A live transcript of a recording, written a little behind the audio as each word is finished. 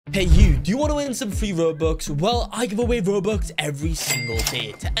Hey you, do you want to win some free Robux? Well, I give away Robux every single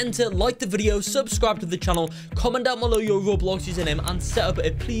day. To enter, like the video, subscribe to the channel, comment down below your Roblox username, and set up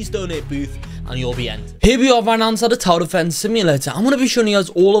a please donate booth, and you'll be entered. Here we are right now inside a Tower Defense Simulator. I'm going to be showing you guys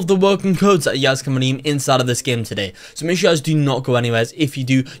all of the working codes that you guys can redeem inside of this game today. So make sure you guys do not go anywhere. If you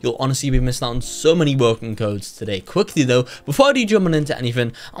do, you'll honestly be missing out on so many working codes today. Quickly though, before I do jumping into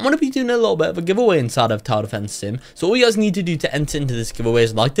anything, I'm going to be doing a little bit of a giveaway inside of Tower Defense Sim. So all you guys need to do to enter into this giveaway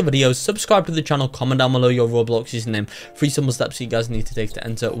is like the video, subscribe to the channel, comment down below your Roblox username. 3 simple steps you guys need to take to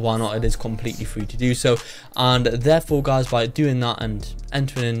enter. Why not? It is completely free to do so. And therefore, guys, by doing that and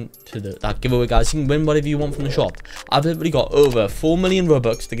entering into that giveaway, guys, you can win whatever you want from the shop. I've literally got over 4 million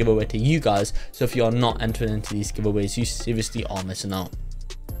Robux to give away to you guys. So if you are not entering into these giveaways, you seriously are missing out.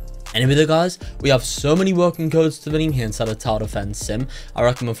 Anyway though guys, we have so many working codes to redeem here inside of Tower Defense Sim. I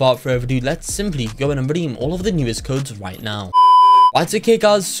reckon without further ado, let's simply go in and redeem all of the newest codes right now. Right, okay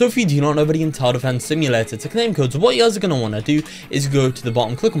guys, so if you do not know already in Tower Defense Simulator to claim codes, what you guys are going to want to do is go to the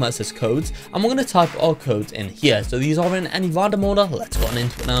bottom, click on where it says codes, and we're going to type our codes in here. So these are in any random order. Let's go on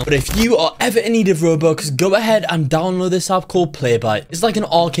into it now. But if you are ever in need of Robux, go ahead and download this app called Playbyte. It's like an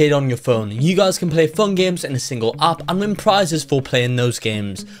arcade on your phone. You guys can play fun games in a single app and win prizes for playing those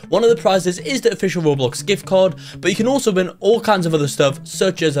games. One of the prizes is the official Roblox gift card, but you can also win all kinds of other stuff,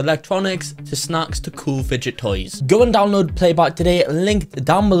 such as electronics, to snacks, to cool fidget toys. Go and download Playbyte today, linked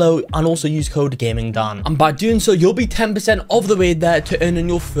down below, and also use code GAMINGDAN. And by doing so, you'll be 10% of the way there to earning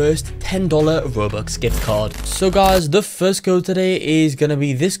your first $10 Robux gift card. So guys, the first code today is going to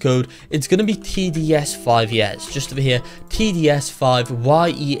be this code. It's going to be TDS5 years. Just over here,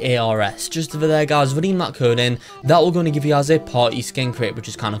 TDS5YEARS. Just over there, guys, redeem that code in. That will going to give you guys a party skin crate, which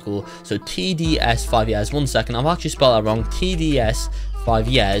is kind of cool. So TDS5 years. 1 second, I've actually spelled that wrong. TDS 5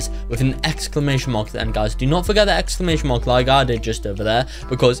 years with an exclamation mark at the end, guys. Do not forget the exclamation mark like I did just over there,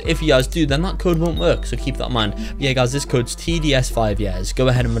 because if you guys do, then that code won't work, so keep that in mind. But yeah guys, this code's TDS 5 years. Go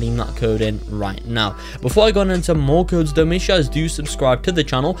ahead and redeem that code in right now. Before I go on into more codes though, make sure you guys do subscribe to the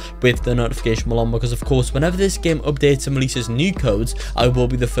channel with the notification bell on, because of course whenever this game updates and releases new codes, I will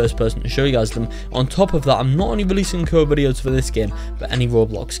be the first person to show you guys them. On top of that, I'm not only releasing code videos for this game, but any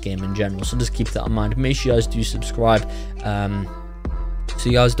Roblox game in general, so just keep that in mind. Make sure you guys do subscribe, so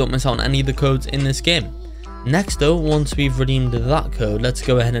you guys don't miss out on any of the codes in this game. Next though, once we've redeemed that code, let's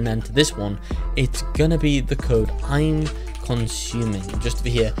go ahead and enter this one. It's gonna be the code I'm consuming. Just over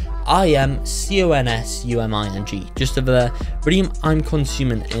here, IMCONSUMING. Just over there, redeem I'm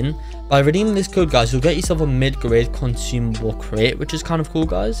consuming in. By redeeming this code, guys, you'll get yourself a mid-grade consumable crate, which is kind of cool,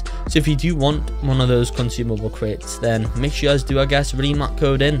 guys. So if you do want one of those consumable crates, then make sure you guys do, I guess, redeem that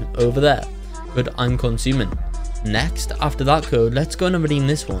code in over there. Code I'm consuming. Next, after that code, let's go and redeem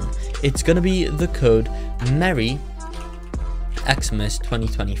this one. It's going to be the code Merry Xmas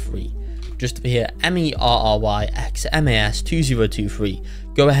 2023. Just over here, MERRYXMAS 2023.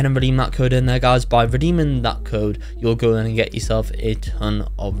 Go ahead and redeem that code in there, guys. By redeeming that code, you'll go in and get yourself a ton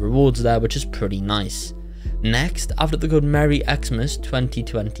of rewards there, which is pretty nice. Next, after the code Merry Xmas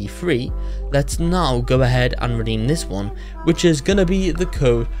 2023, let's now go ahead and redeem this one, which is going to be the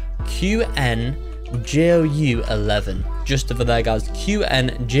code QNJOU11. Just over there, guys,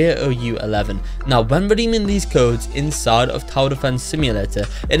 QNJOU11. Now, when redeeming these codes inside of Tower Defense Simulator,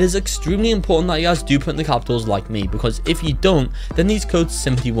 it is extremely important that you guys do put in the capitals like me, because if you don't, then these codes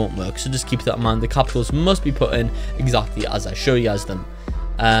simply won't work. So just keep that in mind. The capitals must be put in exactly as I show you guys them.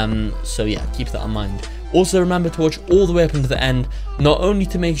 So yeah, keep that in mind. Also, remember to watch all the way up into the end, not only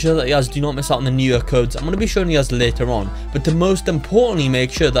to make sure that you guys do not miss out on the newer codes I'm going to be showing you guys later on, but to most importantly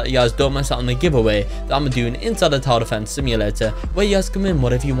make sure that you guys don't miss out on the giveaway that I'm doing inside the Tower Defense Simulator, where you guys can win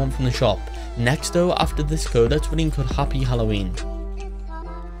whatever you want from the shop. Next though, after this code, let's redeem code Happy Halloween.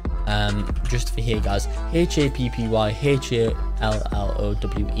 Just for here, guys,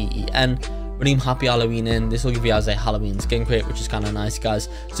 HAPPYHALLOWEEN. Redeem Happy Halloween in. This will give you guys a Halloween skin crate, which is kind of nice, guys.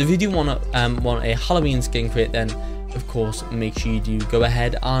 So if you do want a Halloween skin crate, then of course make sure you do go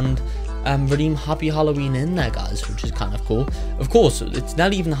ahead and redeem Happy Halloween in there, guys, which is kind of cool. Of course, it's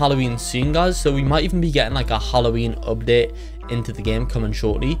not even Halloween soon, guys, so we might even be getting like a Halloween update into the game coming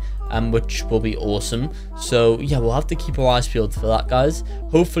shortly, which will be awesome. So yeah, we'll have to keep our eyes peeled for that, guys.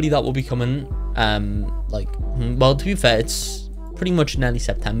 Hopefully that will be coming well, to be fair, it's pretty much nearly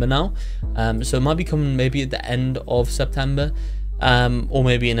September now, so it might be coming maybe at the end of September, or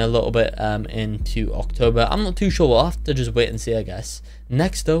maybe in a little bit into October. I'm not too sure. We'll have to just wait and see, I guess.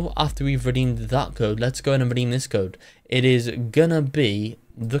 Next though, after we've redeemed that code, let's go ahead and redeem this code. It is gonna be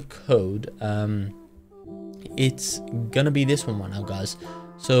the code, it's gonna be this one right now, guys.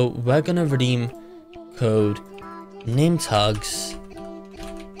 So we're gonna redeem code name tags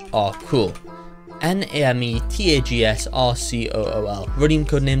are cool. NAMETAGSRCOOL. Redeem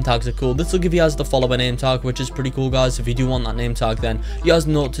code name tags are cool. This will give you guys the follower name tag, which is pretty cool, guys. If you do want that name tag, then you guys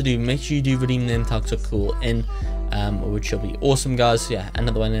know what to do. Make sure you do redeem name tags are cool in, which will be awesome, guys. So yeah,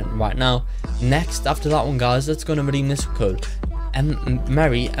 another one in right now. Next, after that one, guys, let's go and redeem this code.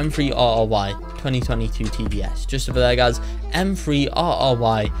 Mary M3RRY 2022 TDS. Just over there, guys.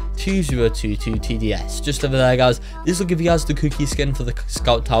 M3RRY 2022 TDS. Just over there, guys. This will give you guys the cookie skin for the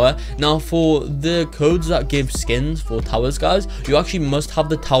scout tower. Now, for the codes that give skins for towers, guys, you actually must have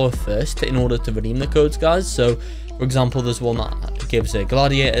the tower first in order to redeem the codes, guys. So for example, there's one that gives a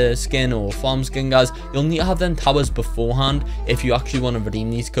gladiator skin or farm skin, guys. You'll need to have them towers beforehand if you actually want to redeem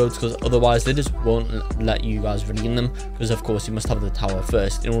these codes, because otherwise they just won't let you guys redeem them, because of course you must have the tower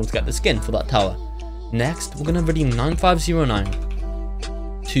first in order to get the skin for that tower. Next, we're going to redeem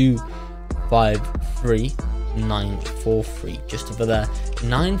 9509 253 943. Just over there,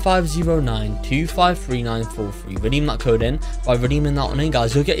 9509 253 943. Redeem that code in. By redeeming that one in,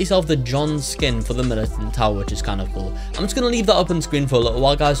 guys, you'll get yourself the John skin for the militant tower, which is kind of cool. I'm just going to leave that up on screen for a little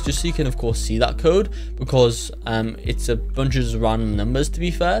while, guys, just so you can of course see that code, because it's a bunch of random numbers, to be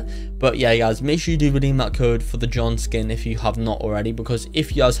fair. But yeah, guys, make sure you do redeem that code for the John skin if you have not already, because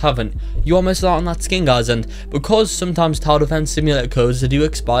if you guys haven't, you are missing out on that skin, guys. And because sometimes tower defense simulator codes, they do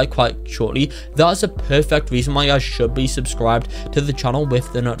expire quite shortly, that's a perfect reason why you guys should be subscribed to the channel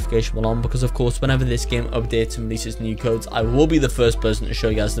with the notification bell on, because of course whenever this game updates and releases new codes, I will be the first person to show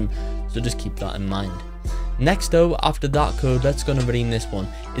you guys them, so just keep that in mind. Next though, after that code, let's go and redeem this one.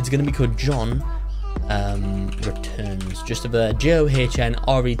 It's going to be called John returns. Just over there,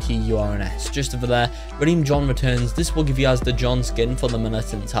 JOHNRETURNS. Just over there, redeem John returns. This will give you guys the John skin for the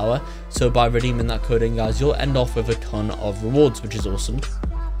militant tower, so by redeeming that code in, guys, you'll end off with a ton of rewards, which is awesome.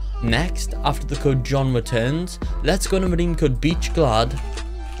 Next, after the code John returns, let's go and redeem code BeachGlad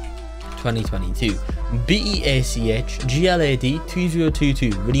 2022. BEACHGLAD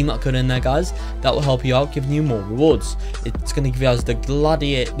 2022. Redeem that code in there, guys. That will help you out, giving you more rewards. It's going to give you guys the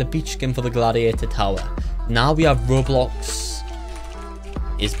beach skin for the gladiator tower. Now we have Roblox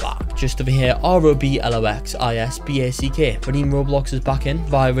is back. Just over here, ROBLOXISBACK. Redeem Roblox is back in.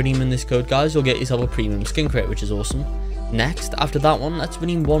 By redeeming this code, guys, you'll get yourself a premium skin crate, which is awesome. Next, after that one, let's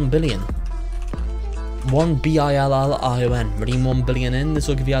redeem 1 billion. 1 BILLION. Redeem 1 billion in. This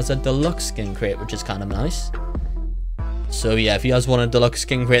will give you guys a deluxe skin crate, which is kind of nice. So yeah, if you guys want a deluxe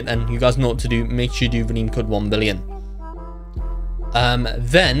skin crate, then you guys know what to do. Make sure you do redeem code 1 billion.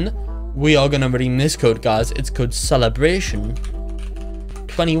 Then we are going to redeem this code, guys. It's code Celebration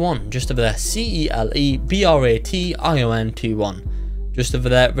 21. Just over there, CELEBRATION 21. Just over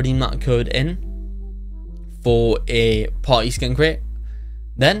there, redeem that code in for a party skin crate.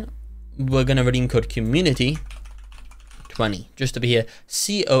 Then we're going to redeem code Community 20. Just over here,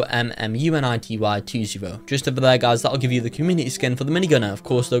 COMMUNITY20. Just over there, guys, that'll give you the community skin for the minigunner. Of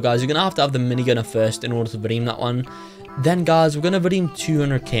course though, guys, you're going to have the minigunner first in order to redeem that one. Then guys, we're going to redeem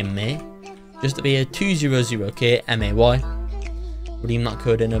 200k May. Just over here, 200k MAY. Redeem that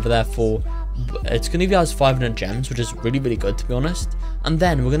code in over there for, it's going to give you guys 500 gems, which is really, really good, to be honest. And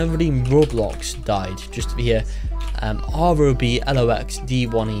then we're going to redeem Roblox died. Just over here,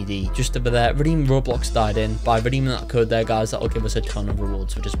 ROBLOXD1ED. Just over there, redeem Roblox died in. By redeeming that code there, guys, that'll give us a ton of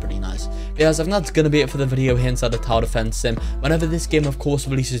rewards, which is pretty nice. But guys, I think that's going to be it for the video here inside the tower defense sim. Whenever this game, of course,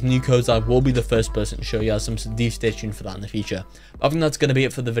 releases new codes, I will be the first person to show you guys some, so do stay tuned for that in the future. But I think that's going to be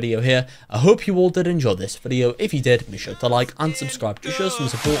it for the video here. I hope you all did enjoy this video. If you did, be sure to like and subscribe to show some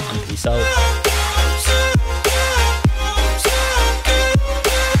support, and peace out.